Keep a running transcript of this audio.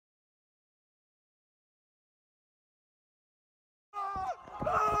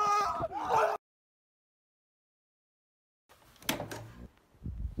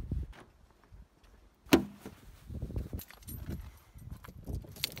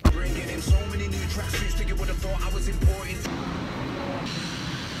So many new tracksuits, think you would have thought I was important.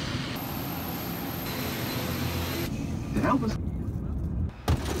 To help us.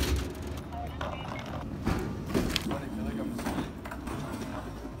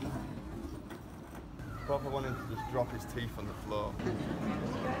 Papa wanted to just drop his teeth on the floor.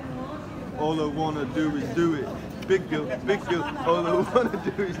 All I wanna do is do it. Big girl, all I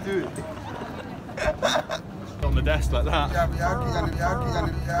wanna do is do it. On the desk like that.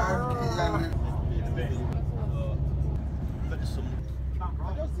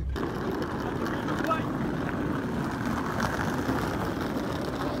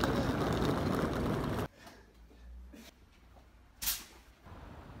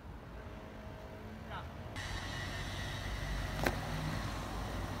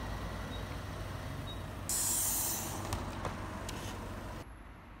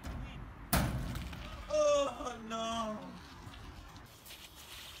 Oh no!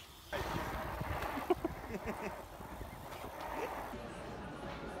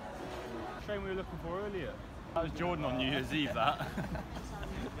 Train we were looking for earlier. That was Jordan on New Year's Eve, that.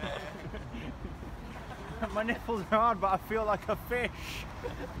 My nipples are hard, but I feel like a fish.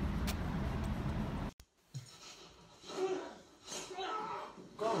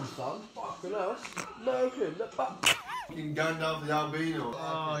 Go on, son. Fucking hell. Look him, look back. Fucking Gandalf the albino.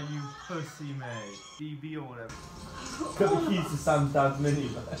 Oh, you pussy, mate. DB or whatever. Got the keys to Sam's dad's mini.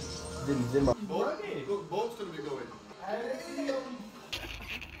 Zimmer. Look, boat's gonna be going.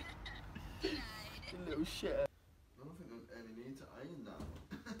 You little shit. I don't think there's any need to iron that.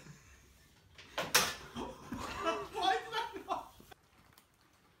 Why did that not?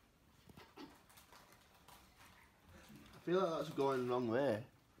 I feel like that's going the wrong way.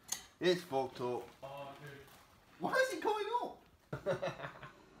 It's fucked up. Oh, dude. Why is it going up?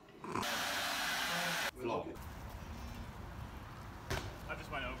 Vlog it. I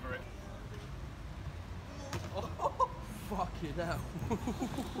just went over it. Oh, fucking hell.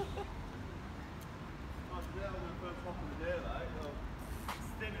 It's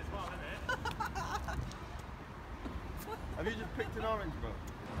thin as well, isn't it? Have you just picked an orange, bro?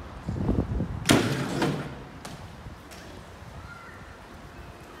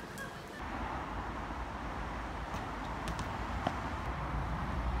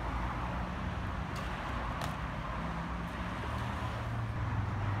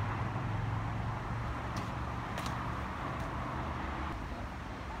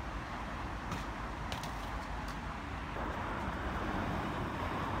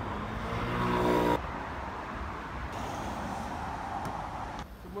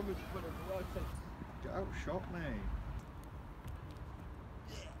 Get out, shot me.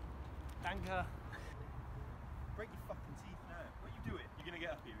 Danker. Break your fucking teeth now. What are you doing? You're gonna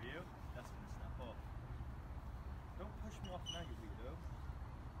get up here, are you? That's gonna snap off. Don't push me off now, you weirdo.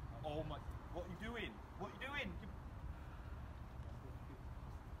 Oh my. What are you doing? What are you doing?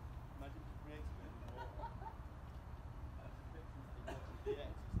 Imagine just breaking it.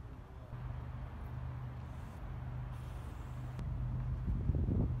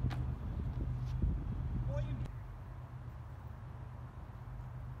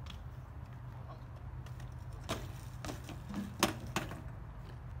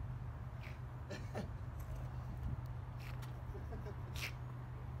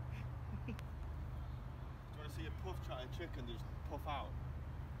 See a puff try a trick and just puff out.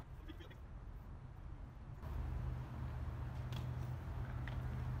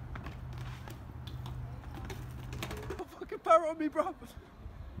 Fucking parrot on me, bro.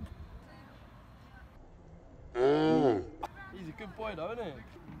 He's a good boy though, isn't he?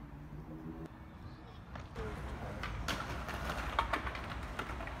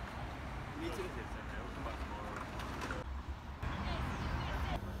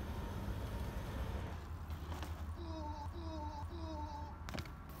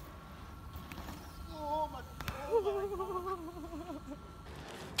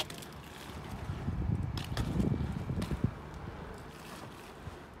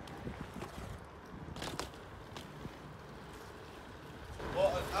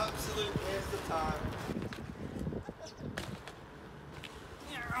 What an absolute waste of time.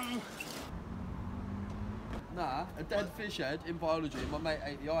 Nah, a dead fish head in biology, my mate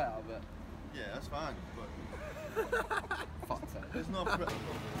ate the eye out of it. Yeah, that's fine, but Fuck's sake. there's no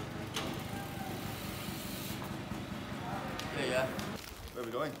Yeah. Where are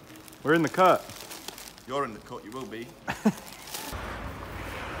we going? We're in the cut. You're in the cut, you will be.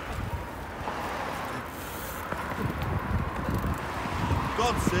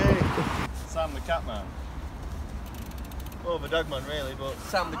 God's sake! Sam the Catman. Oh, the Dagman really, but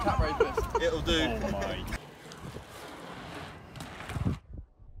Sam the cat rapist. it'll do. Oh my.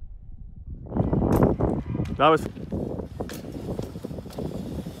 That was.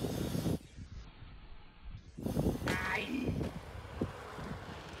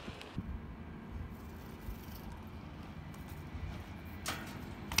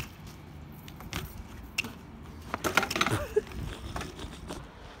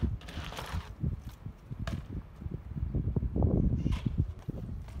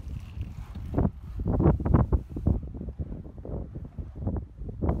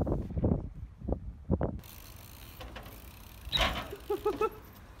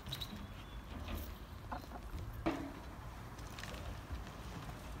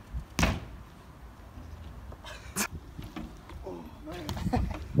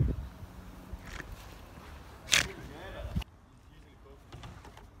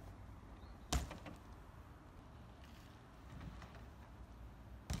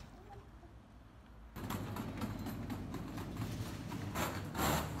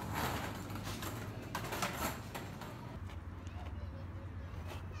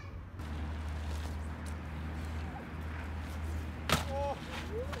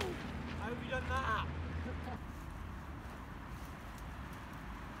 How have you done that?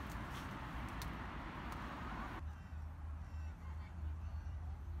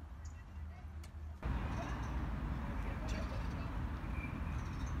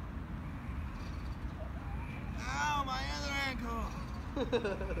 Ow, my other ankle!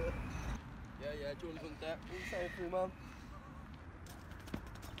 Yeah, Jordan's on deck. All safe, Fooman.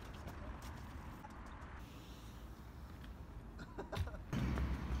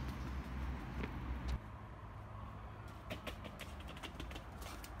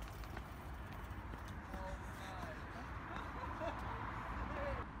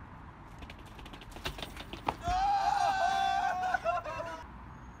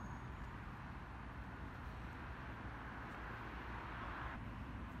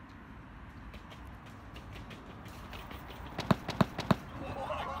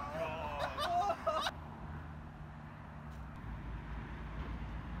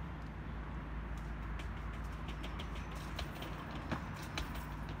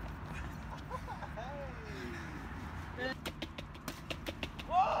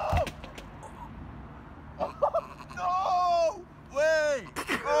 No way!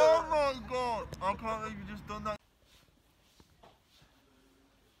 Oh my god! I can't believe you just done that.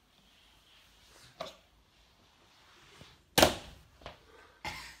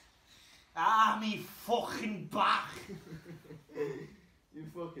 Ah, me fucking back! You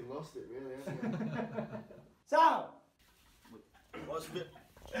fucking lost it, really, haven't you? So! What's a bit?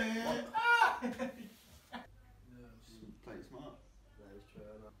 Play it smart. That is true, I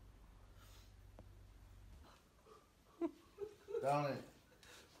know. Down it.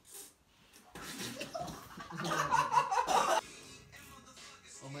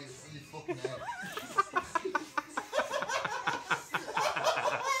 Oh mate, it's on your fucking head.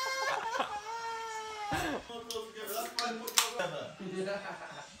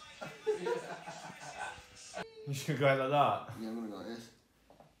 You just gonna go out like that? Yeah, I'm gonna go like this.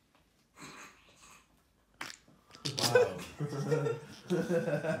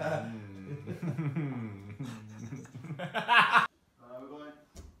 We're going.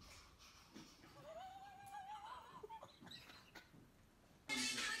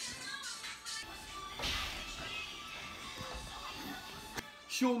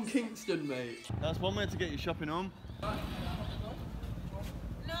 Sean Kingston, mate. That's one way to get you shopping home. No,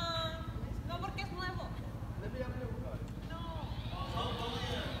 no porque es nuevo. Let me have a little go.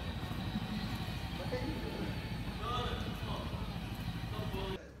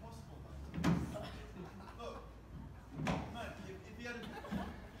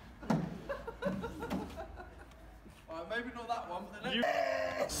 Alright, maybe not that one, but then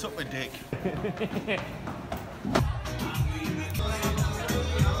Suck my dick.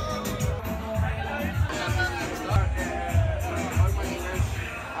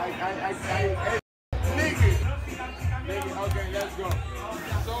 Okay, let's go.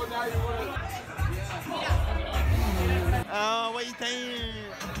 So now you want to... Oh, what are you saying?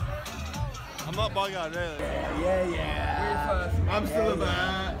 I'm not boggart, really. Yeah. I'm still a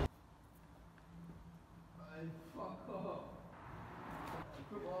man. Fuck off.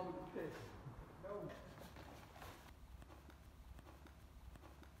 Put my arm with the piss.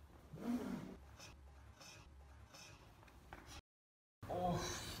 Oh,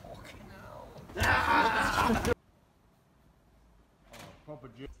 fucking hell. Proper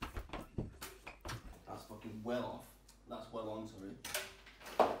G. That's fucking well off. That's well on, sorry.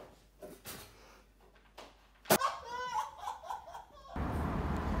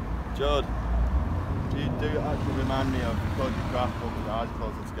 Judd, do actually remind me of Close Your Craft, but with your eyes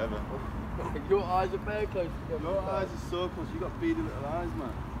closer together. Your eyes are very close together. Your eyes are so close, you got beady little eyes,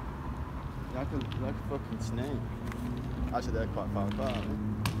 man. You're like a fucking snake. Actually, they're quite far apart, aren't they?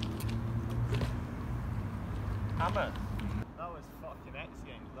 Hammer. That was fucking X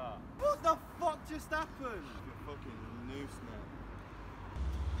Games, that. What the fuck just happened? You're fucking noose, man.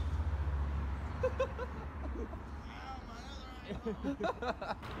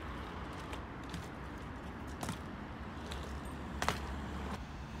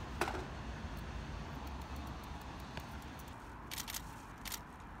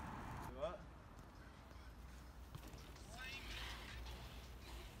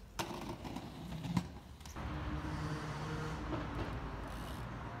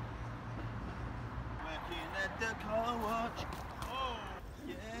 At the car watch. Oh,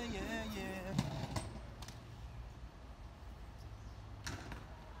 yeah, yeah, yeah.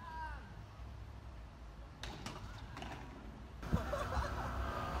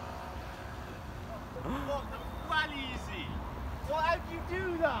 What the well easy? Why would you do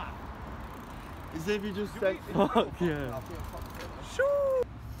that? As if you just said Fuck yeah. shoo.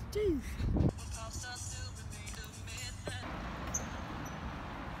 Jeez.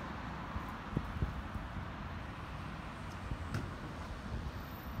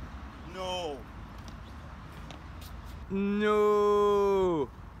 No. No.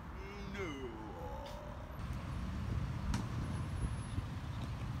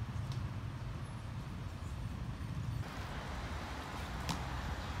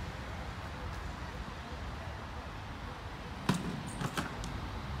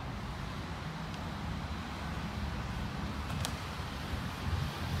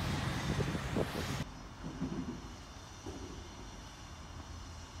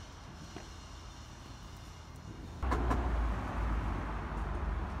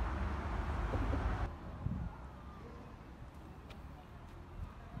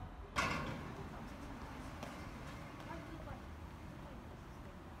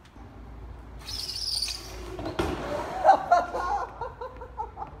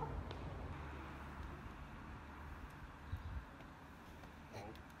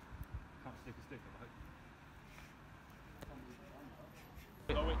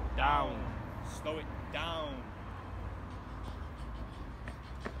 Slow it down. Slow it down.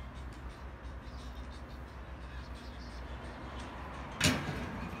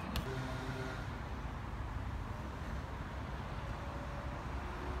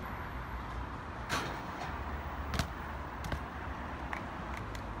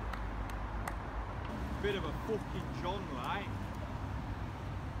 Bit of a fucking John, like.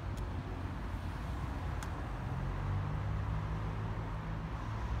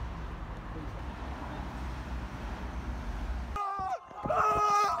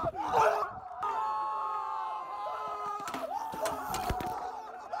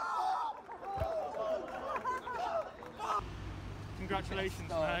 Congratulations,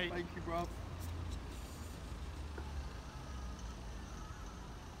 mate. Thank you, bro.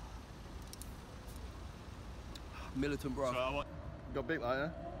 Militant, bro. So I want Got big like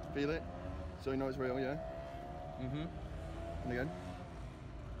that. Feel it. So you know it's real, yeah. Mhm. And again.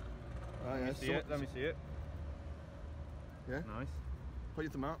 Right, yeah. see it. Let me see it. Yeah. Nice. Put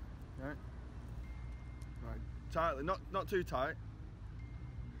your thumb out. Right. Right. Tightly, not too tight.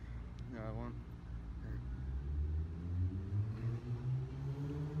 Yeah, I want.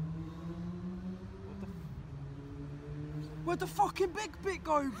 Where'd the fucking big bit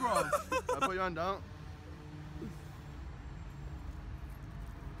go, bro? Put your hand out.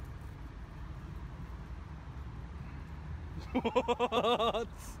 What?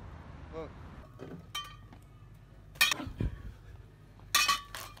 Look.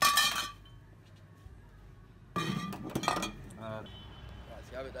 Right,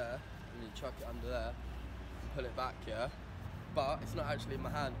 so you have it there, and you chuck it under there, pull it back, yeah? But it's not actually in my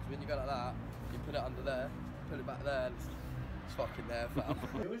hand, because when you go like that, you put it under there, pull it back there, and it's fucking there, fam.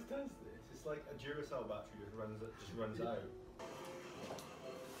 He always does this. It's like a Duracell battery just runs out.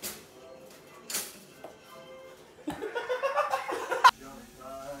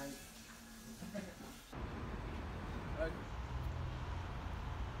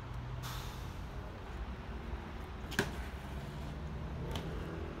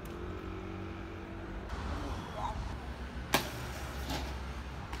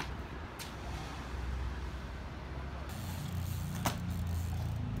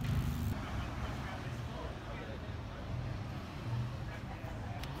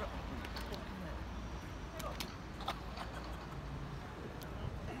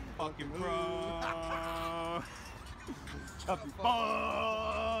 Fucking pro.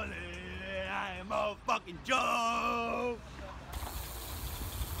 Trampolining, I'm a fuck. fucking joke.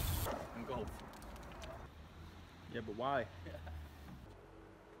 And golf. Yeah, but why?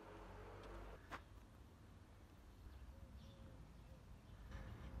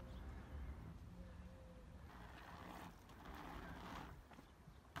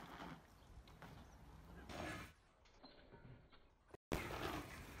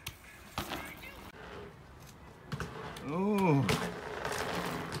 Ooh.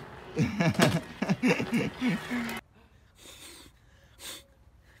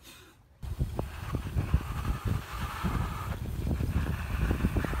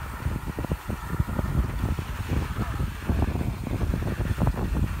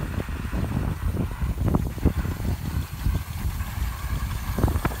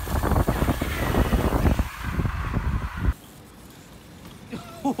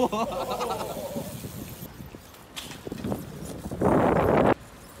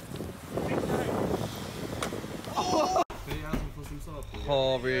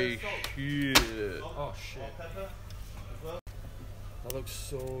 Holy shit. Oh shit. That looks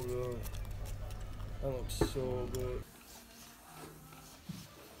so good. That looks so good.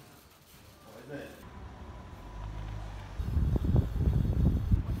 What is it?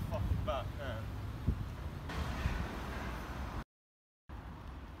 Fucking back now.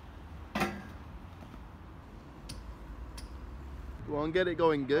 Go on, get it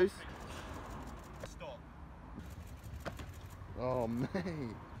going, Goose. Stop. Oh, mate.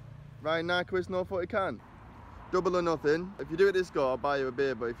 Right now, Chris, no footy can. Double or nothing. If you do it this go, I'll buy you a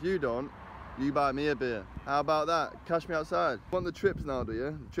beer, but if you don't, you buy me a beer. How about that? Cash me outside. Want the trips now, do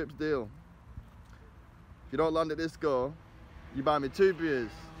you? The trips deal. If you don't land at this go, you buy me 2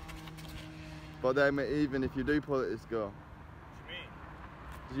 beers. But then we're even if you do pull it this go. What do you mean?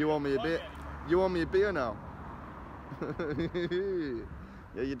 Do you want me a beer? You want me a beer now?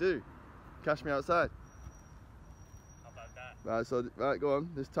 Yeah, you do. Cash me outside. How about that? Right, so right, go on.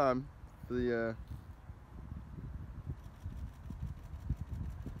 This time for the.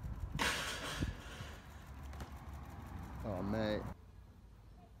 Oh, mate.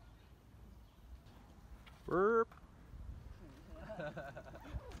 Burp.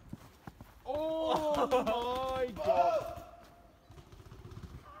 Oh my god!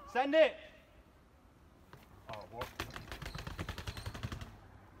 Send it!